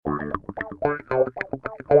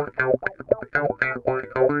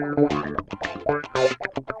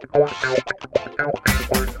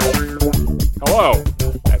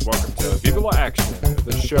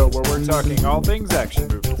talking all things action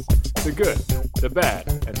movies. The good, the bad,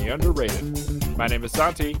 and the underrated. My name is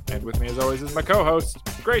Santi, and with me as always is my co-host,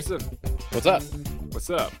 Grayson. What's up? What's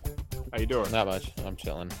up? How you doing? Not much. I'm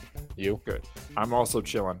chilling. You? Good. I'm also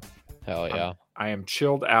chilling. Hell yeah. I am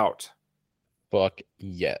chilled out. Fuck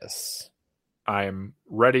yes. I am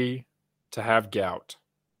ready to have gout.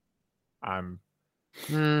 I'm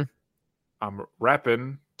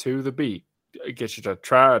rapping to the beat. Get you to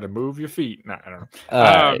try to move your feet. Nah, I don't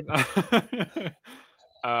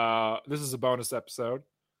know. This is a bonus episode.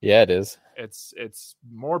 Yeah, it is. It's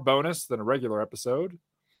more bonus than a regular episode.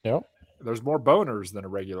 Yep. There's more boners than a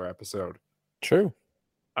regular episode. True.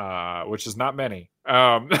 Which is not many.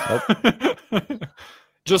 Nope.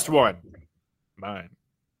 Just one. Mine.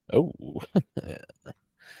 Oh.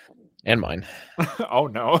 And mine. Oh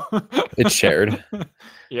no. It's shared.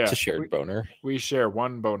 Yeah. It's a shared boner. We share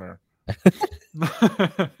one boner.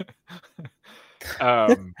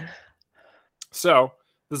 So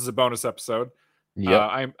this is a bonus episode.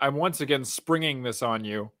 Yep. I'm once again springing this on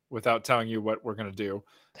you without telling you what we're gonna do.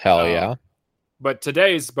 Hell yeah. But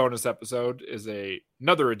today's bonus episode is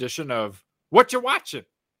another edition of What You Watching,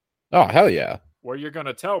 Oh, hell yeah. where you're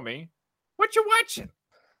gonna tell me what you're watching.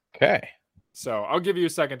 Okay. So I'll give you a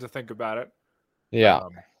second to think about it. Yeah.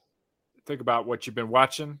 Think about what you've been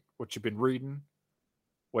watching, what you've been reading,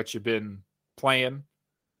 what you've been playing,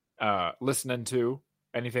 listening to,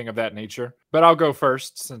 anything of that nature. But I'll go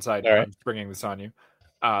first since I'm springing this on you.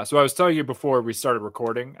 So I was telling you before we started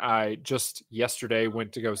recording, I just yesterday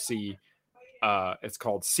went to go see, it's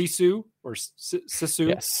called Sisu or Sisu.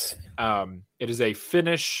 Yes. It is a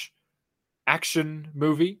Finnish action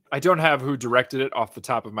movie. I don't have who directed it off the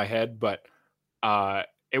top of my head, but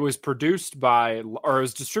it was produced by, or it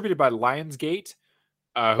was distributed by Lionsgate,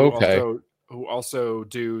 who also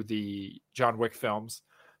do the John Wick films.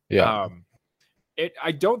 Yeah.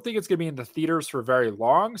 I don't think it's going to be in the theaters for very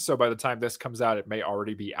long. So by the time this comes out, it may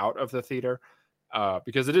already be out of the theater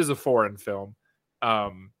because it is a foreign film.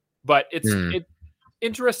 But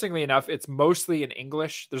interestingly enough, it's mostly in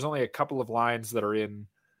English. There's only a couple of lines that are in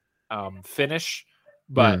Finnish.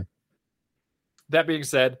 But that being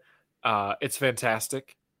said, it's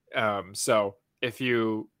fantastic. So if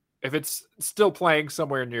it's still playing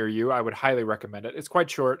somewhere near you, I would highly recommend it. It's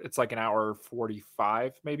quite short. It's like an hour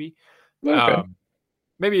 45, maybe. Okay.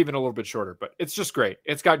 Maybe even a little bit shorter, but it's just great.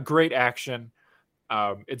 It's got great action.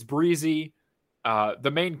 It's breezy.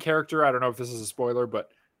 The main character, I don't know if this is a spoiler,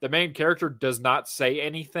 but the main character does not say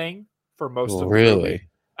anything for most of the movie.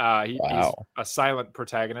 He's a silent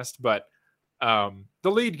protagonist, but the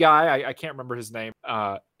lead guy, I can't remember his name.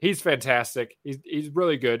 He's fantastic. He's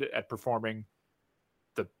really good at performing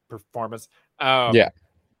the performance.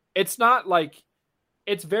 It's not like,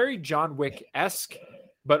 it's very John Wick-esque,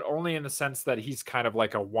 but only in the sense that he's kind of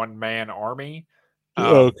like a one-man army.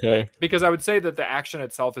 Okay. Because I would say that the action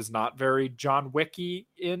itself is not very John Wick-y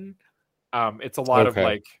in. It's a lot of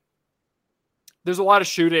like, there's a lot of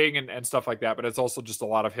shooting and stuff like that, but it's also just a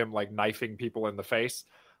lot of him like knifing people in the face,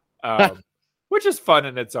 which is fun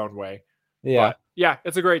in its own way. Yeah. But yeah,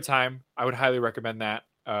 it's a great time. I would highly recommend that.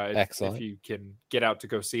 Excellent. If you can get out to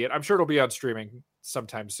go see it. I'm sure it'll be on streaming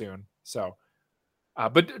sometime soon. So,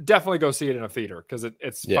 but definitely go see it in a theater because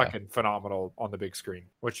it's fucking phenomenal on the big screen.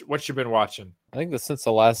 What you been watching? I think that since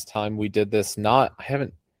the last time we did this, I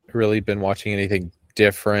haven't really been watching anything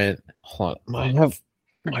different. Hold on. I have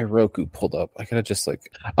my Roku pulled up. I gotta just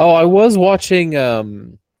I was watching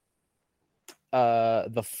The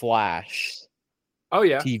Flash. Oh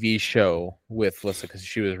yeah, TV show with Lissa because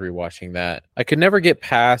she was rewatching that. I could never get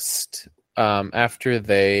past after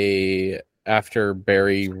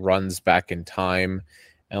Barry runs back in time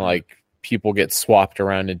and like people get swapped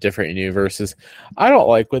around in different universes. I don't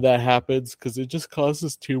like when that happens because it just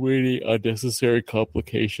causes too many unnecessary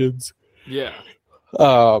complications. Yeah.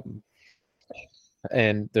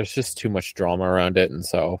 And there's just too much drama around it, and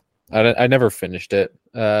so I never finished it.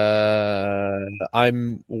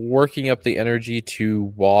 I'm working up the energy to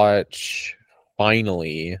watch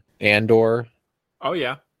finally Andor. Oh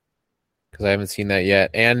yeah, because I haven't seen that yet.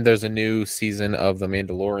 And there's a new season of The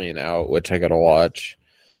Mandalorian out, which I gotta watch.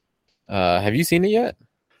 Have you seen it yet?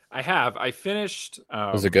 I have. I finished.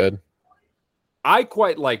 Was it good? I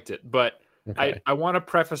quite liked it, but Okay. I want to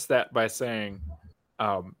preface that by saying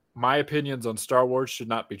my opinions on Star Wars should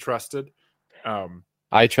not be trusted.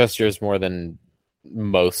 I trust yours more than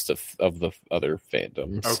most of the other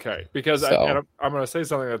fandoms. Okay, because So. I'm going to say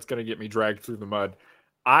something that's going to get me dragged through the mud.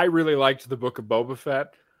 I really liked the Book of Boba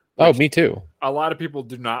Fett. Oh, me too. A lot of people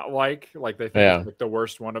do not like they think it's like the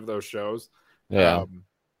worst one of those shows. Yeah.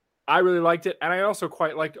 I really liked it, and I also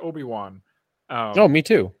quite liked Obi-Wan. Oh, me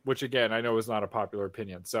too. Which again, I know is not a popular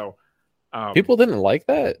opinion. So People didn't like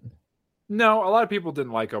that. no, a lot of people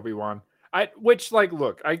didn't like Obi-Wan.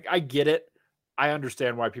 Look, I get it. I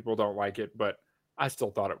understand why people don't like it, but I still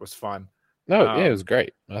thought it was fun. No, yeah, it was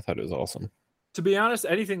great. I thought it was awesome. To be honest,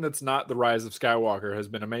 anything that's not the Rise of Skywalker has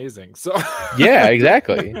been amazing. So yeah,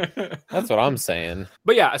 exactly. That's what I'm saying.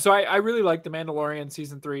 But yeah, so I really like The Mandalorian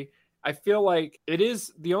season 3. I feel like it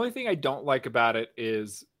is the only thing I don't like about it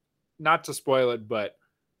is, not to spoil it, but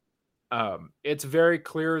it's very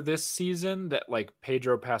clear this season that like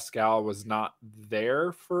Pedro Pascal was not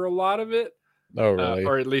there for a lot of it. Oh, really?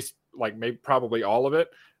 Or at least like maybe probably all of it.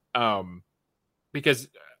 Because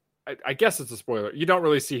I guess it's a spoiler. You don't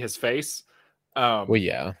really see his face. Well,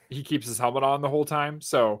 yeah. He keeps his helmet on the whole time.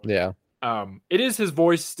 So yeah. It is his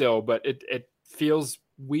voice still, but it feels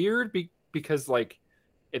weird because like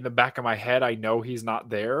in the back of my head, I know he's not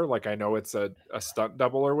there. Like I know it's a stunt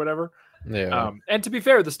double or whatever. Yeah. And to be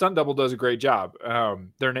fair, the stunt double does a great job.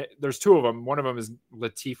 There's two of them. One of them is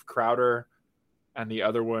Lateef Crowder, and the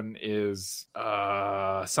other one is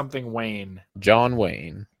something Wayne. John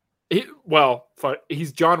Wayne.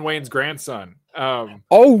 He's John Wayne's grandson.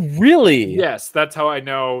 Oh, really? Yes, that's how I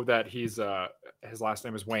know that he's his last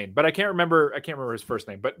name is Wayne, but I can't remember his first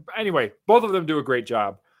name. But anyway, both of them do a great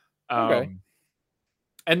job. Okay.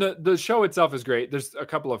 And the show itself is great. There's a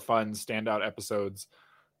couple of fun standout episodes.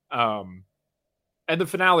 And the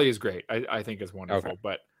finale is great. I think it's wonderful. Okay.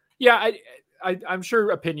 But yeah, I'm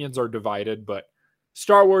sure opinions are divided, but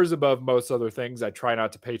Star Wars above most other things. I try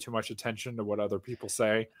not to pay too much attention to what other people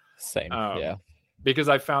say. Same. Yeah. Because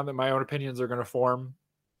I found that my own opinions are going to form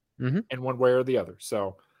in one way or the other.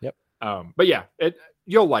 So, yep. But yeah,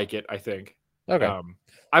 you'll like it, I think. Okay.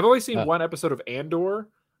 I've only seen one episode of Andor,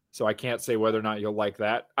 so I can't say whether or not you'll like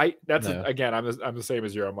that. Again, I'm the same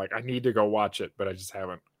as you. I'm like, I need to go watch it, but I just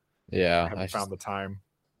haven't. Yeah. I haven't found the time.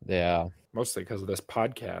 Yeah. Mostly because of this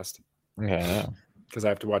podcast. Yeah. Because I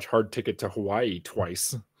have to watch Hard Ticket to Hawaii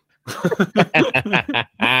twice.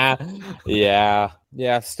 yeah.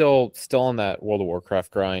 Still on that World of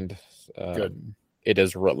Warcraft grind. Good. It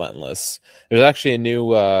is relentless. There's actually a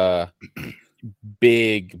new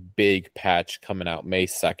big patch coming out May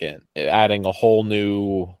 2nd, adding a whole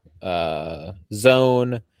new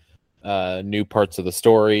zone, new parts of the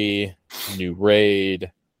story, new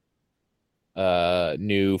raid,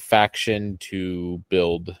 new faction to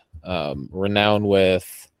build renown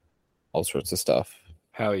with, all sorts of stuff.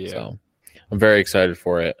 Hell yeah. So I'm very excited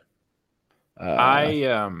for it.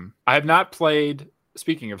 I have not played,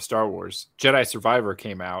 speaking of Star Wars, Jedi Survivor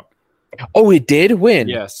came out. Oh, it did? When?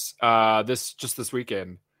 Yes. This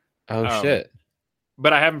weekend. Oh shit.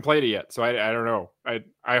 But I haven't played it yet, so I don't know.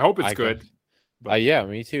 I hope it's good. Yeah,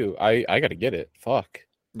 me too. I gotta get it. Fuck.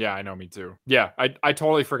 Yeah, I know, me too. Yeah, I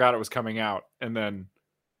totally forgot it was coming out, and then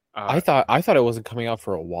I thought it wasn't coming out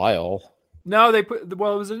for a while. No, it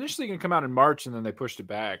was initially going to come out in March, and then they pushed it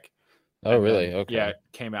back. Oh, really? Okay. Yeah, it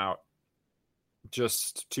came out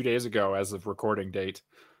just 2 days ago as of recording date.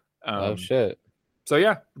 Oh shit. So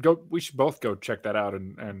yeah, we should both go check that out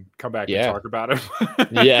and come back and talk about it.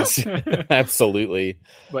 Yes, absolutely.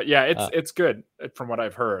 But yeah, it's good from what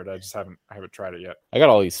I've heard. I haven't tried it yet. I got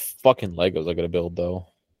all these fucking Legos I gotta build though.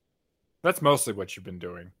 That's mostly what you've been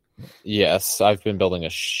doing. Yes, I've been building a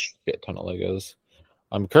shit ton of Legos.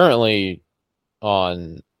 I'm currently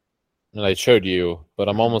on, and I showed you, but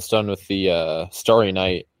I'm almost done with the Starry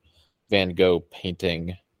Night Van Gogh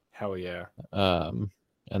painting. Hell yeah.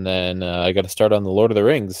 And then I got to start on the Lord of the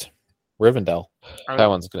Rings, Rivendell. That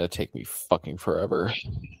one's going to take me fucking forever.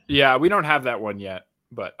 Yeah, we don't have that one yet,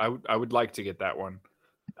 but I would like to get that one.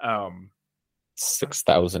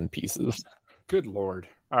 6,000 pieces. Good Lord.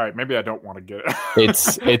 All right, maybe I don't want to get it.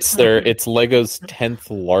 it's Lego's 10th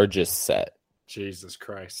largest set. Jesus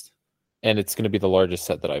Christ. And it's going to be the largest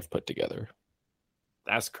set that I've put together.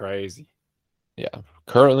 That's crazy. Yeah.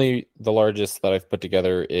 Currently, the largest that I've put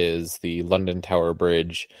together is the London Tower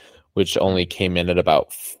Bridge, which only came in at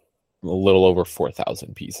about a little over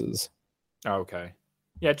 4,000 pieces. Okay.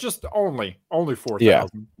 Yeah, just only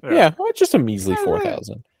 4,000. Yeah, well, just a measly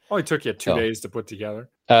 4,000. Only took you 2 days to put together.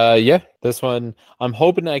 Yeah, this one, I'm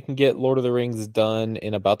hoping I can get Lord of the Rings done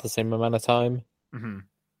in about the same amount of time. Mm-hmm.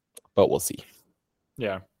 But we'll see.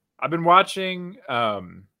 Yeah. I've been watching,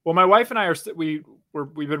 my wife and I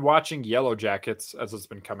we've been watching Yellow Jackets as it's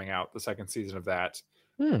been coming out, the second season of that.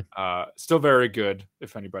 Still very good.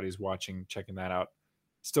 If anybody's watching, checking that out.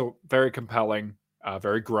 Still very compelling,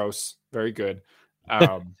 very gross, very good.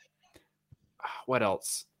 What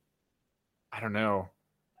else? I don't know.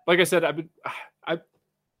 Like I said,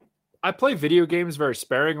 I play video games very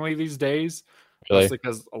sparingly these days. Really? mostly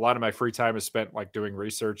because a lot of my free time is spent like doing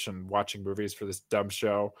research and watching movies for this dumb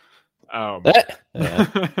show.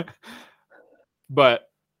 Yeah. But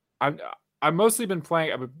I'm I've mostly been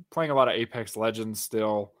playing. I've been playing a lot of Apex Legends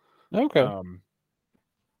still. Okay. Um,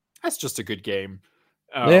 that's just a good game.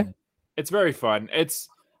 Yeah. It's very fun. It's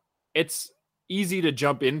easy to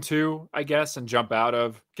jump into, I guess, and jump out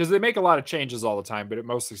of because they make a lot of changes all the time, but it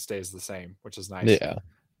mostly stays the same, which is nice. Yeah.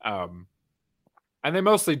 And they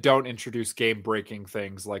mostly don't introduce game breaking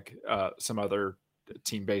things like some other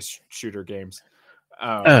team based shooter games.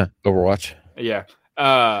 Overwatch. Yeah.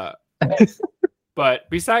 But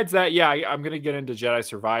besides that, yeah, I'm gonna get into Jedi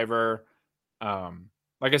Survivor.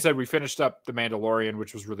 Like I said, we finished up The Mandalorian,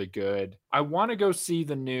 which was really good. I want to go see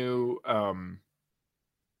the new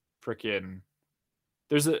freaking.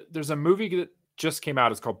 There's a movie that just came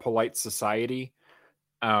out. It's called Polite Society.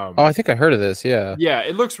 I think I heard of this. Yeah. Yeah,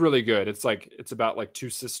 it looks really good. It's about like two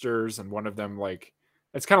sisters, and one of them like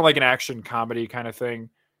it's kind of like an action comedy kind of thing.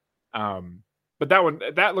 But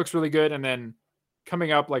that looks really good. And then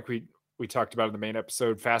coming up, like we talked about in the main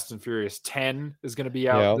episode, Fast and Furious 10 is going to be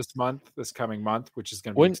out this coming month, which is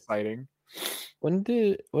going to be exciting. When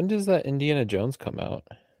does that Indiana Jones come out?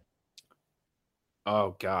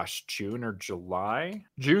 Oh gosh, June or July?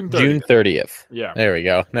 June 30th. June 30th. Yeah. There we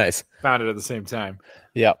go. Nice. Found it at the same time.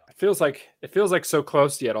 Yeah. It feels like so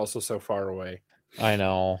close yet also so far away. I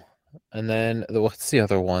know. And then what's the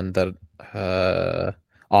other one that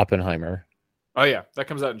Oppenheimer? Oh yeah, that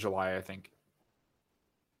comes out in July, I think.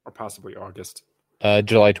 Or possibly August.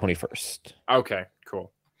 July 21st. Okay,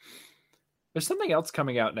 cool. There's something else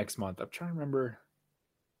coming out next month. I'm trying to remember.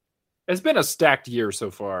 It's been a stacked year so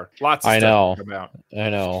far. Lots of stuff to come out. I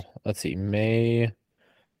know. Let's see. May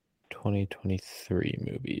 2023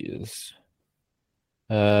 movies.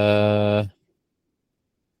 No,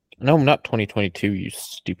 not 2022, you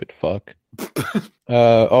stupid fuck.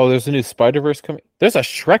 There's a new Spider-Verse coming. There's a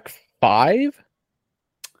Shrek 5?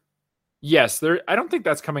 Yes, I don't think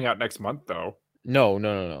that's coming out next month though.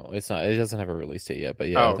 No. It's not. It doesn't have a release date yet, but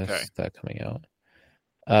yeah, there's that coming out.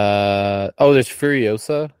 There's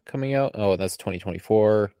Furiosa coming out. Oh, that's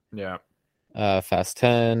 2024. Yeah. Fast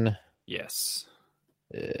 10. Yes.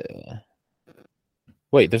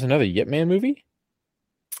 Wait, there's another Yip Man movie?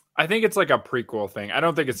 I think it's like a prequel thing. I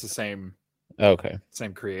don't think it's the same. Okay.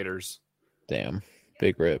 Same creators. Damn.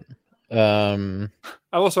 Big rip.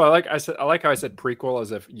 Also, I like how I said prequel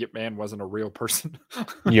as if Yip Man wasn't a real person.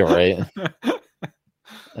 You're right.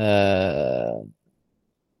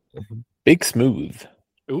 Big Smooth.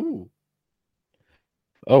 Ooh.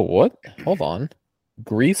 Oh, what? Hold on.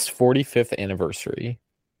 Grease 45th anniversary.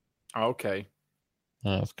 Okay.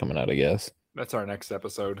 It's coming out, I guess. That's our next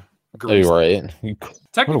episode. Grease. Oh, you're right.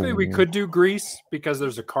 Technically, we could do Grease because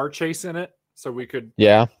there's a car chase in it, so we could.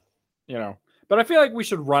 Yeah. But I feel like we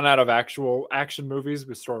should run out of actual action movies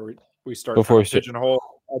before we start before we pigeonhole.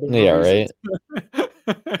 Yeah, right.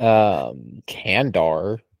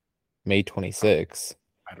 Kandar, May 26th.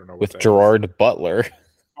 I don't know with Gerard Butler.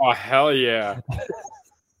 Oh hell yeah!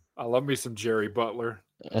 I love me some Jerry Butler.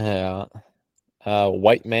 Yeah.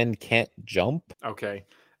 White Men Can't Jump. Okay.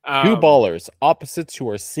 Two ballers, opposites who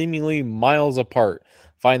are seemingly miles apart,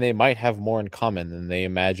 find they might have more in common than they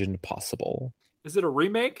imagined possible. Is it a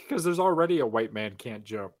remake? Because there's already a White Man Can't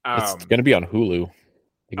Jump. It's going to be on Hulu. I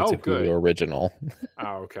think it's a good. Hulu original.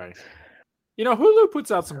 Oh, okay. Hulu puts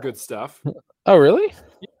out some good stuff. Oh, really?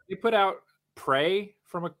 They put out Prey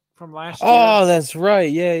from last year. Oh, that's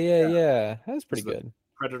right. Yeah. That's pretty good.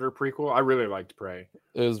 Predator prequel. I really liked Prey.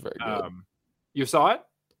 It was very good. You saw it?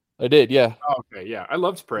 I did, yeah. Oh, okay, yeah. I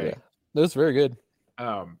loved Prey. Yeah. That was very good.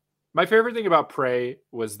 My favorite thing about Prey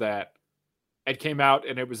was that it came out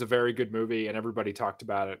and it was a very good movie and everybody talked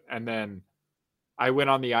about it. And then I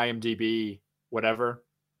went on the IMDb,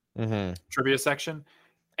 trivia section,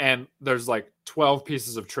 and there's like 12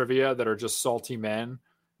 pieces of trivia that are just salty men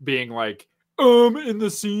being like, in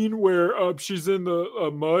the scene where she's in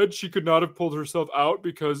the mud, she could not have pulled herself out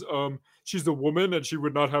because she's a woman and she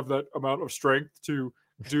would not have that amount of strength to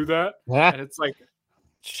do that. And it's like,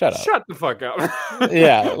 shut the fuck up.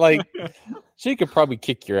 Yeah, like she could probably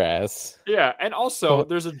kick your ass. Yeah, and also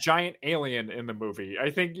there's a giant alien in the movie.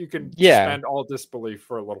 I think you can suspend all disbelief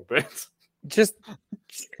for a little bit. Just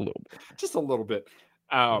a little bit.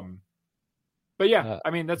 But yeah,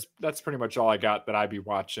 I mean that's pretty much all I got that I'd be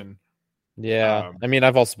watching. Yeah. I mean,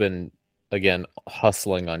 I've also been again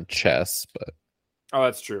hustling on chess, but oh,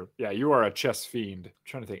 that's true. Yeah, you are a chess fiend. I'm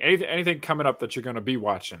trying to think. Anything coming up that you're going to be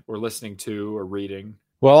watching or listening to or reading?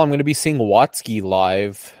 Well, I'm going to be seeing Watchin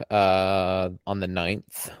live on the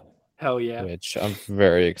 9th. Hell yeah. Which I'm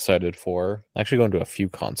very excited for. I'm actually going to a few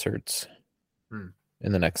concerts.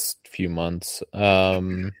 in the next few months.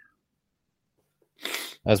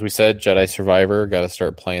 As we said, Jedi Survivor, got to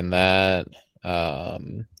start playing that.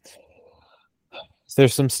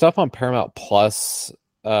 There's some stuff on Paramount Plus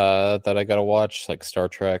that I got to watch, like Star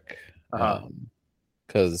Trek.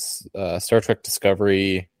 Because Star Trek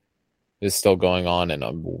Discovery is still going on, and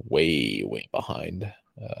I'm way behind.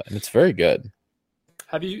 And it's very good.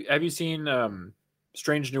 Have you seen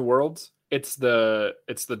Strange New Worlds? It's the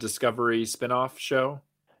Discovery spinoff show.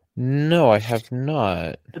 No, I have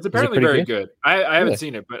not. It's apparently very good. I haven't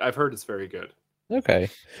seen it, but I've heard it's very good. Okay.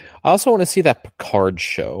 I also want to see that Picard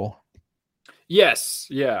show. Yes,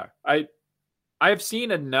 yeah. I've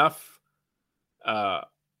seen enough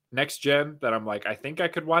next gen that I'm like, I think I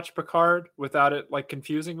could watch Picard without it like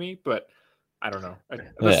confusing me, but I don't know.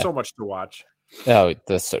 There's so much to watch. Oh,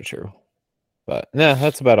 that's so true. But yeah,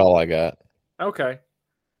 that's about all I got. Okay.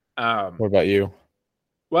 What about you?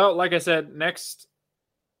 Well, like I said,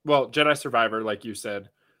 Jedi Survivor, like you said.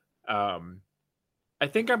 I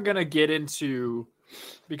think I'm gonna get into,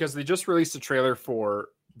 because they just released a trailer for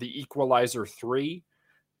The Equalizer 3,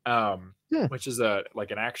 which is an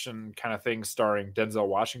action kind of thing starring Denzel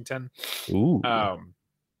Washington. Ooh.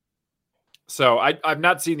 So I've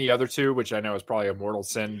not seen the other two, which I know is probably a mortal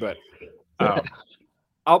sin, but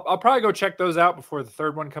I'll probably go check those out before the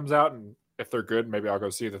third one comes out, and if they're good, maybe I'll go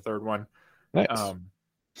see the third one. Nice.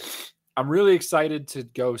 I'm really excited to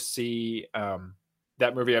go see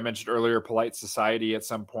that movie I mentioned earlier, Polite Society, at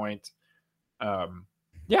some point.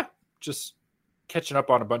 Just catching up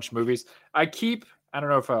on a bunch of movies. I don't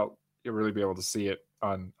know if you'll really be able to see it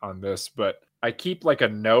on this, but I keep like a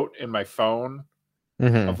note in my phone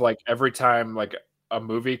of like every time like a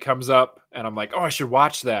movie comes up and I'm like, oh, I should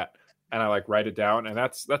watch that. And I like write it down, and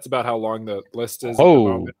that's about how long the list is at the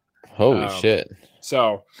moment. Holy shit.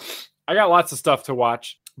 So I got lots of stuff to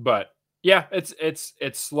watch, but yeah, it's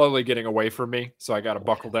slowly getting away from me. So I got to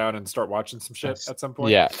buckle down and start watching some shit at some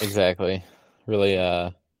point. Yeah, exactly. Really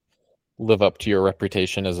live up to your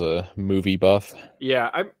reputation as a movie buff.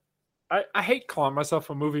 Yeah, I hate calling myself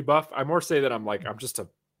a movie buff. I more say that I'm just a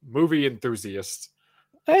movie enthusiast.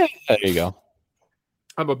 There you go.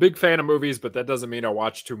 I'm a big fan of movies, but that doesn't mean I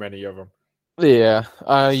watch too many of them. Yeah,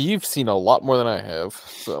 you've seen a lot more than I have,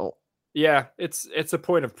 so yeah, it's a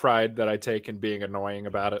point of pride that I take in being annoying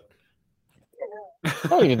about it. I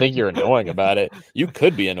don't even think you're annoying about it. You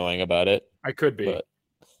could be annoying about it. I could be. But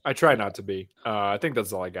I try not to be. I think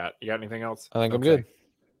that's all I got. You got anything else? I think I'm good.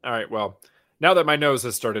 All right. Well, now that my nose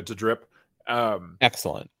has started to drip.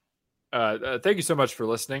 Excellent. Thank you so much for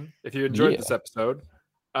listening. If you enjoyed this episode,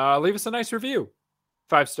 leave us a nice review.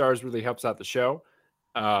 5 stars really helps out the show.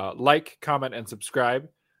 Like, comment, and subscribe.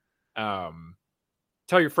 Tell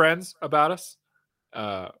your friends about us,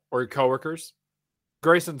 or your coworkers.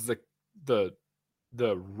 Grayson's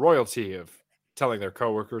the royalty of telling their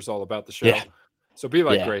coworkers all about the show. Yeah. So be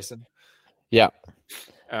like Grayson. Yeah.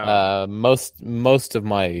 Most of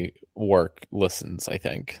my work listens, I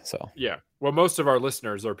think. So yeah. Well, most of our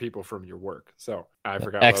listeners are people from your work. So I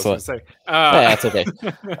forgot Excellent. what I was going to say.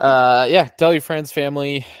 That's okay. Tell your friends,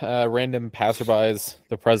 family, random passerbys,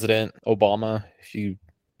 the president, Obama. If you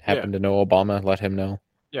happen to know Obama, let him know.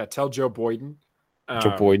 Yeah, tell Joe Boyden.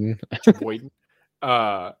 Joe Boyden.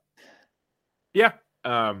 Follow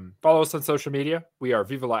us on social media. We are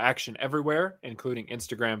Viva La Action everywhere, including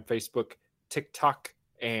Instagram, Facebook, TikTok,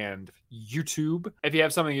 and YouTube. If you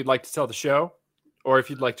have something you'd like to tell the show, or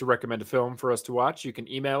if you'd like to recommend a film for us to watch, you can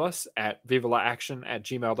email us at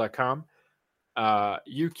vivalaaction@gmail.com.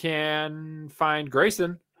 You can find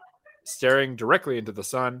Grayson staring directly into the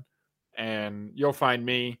sun, and you'll find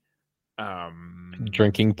me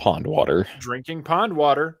drinking pond water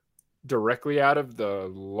directly out of the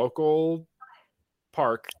local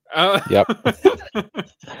park. Yep.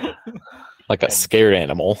 Like a scared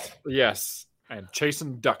animal. Yes, and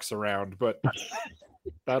chasing ducks around, but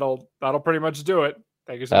that'll pretty much do it.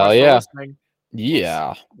 Thank you so much for listening.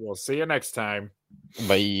 Yeah. We'll see you next time.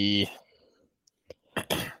 Bye.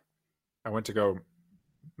 I went to go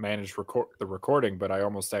manage the recording, but I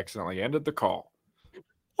almost accidentally ended the call.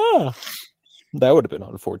 Oh, that would have been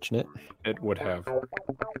unfortunate. It would have.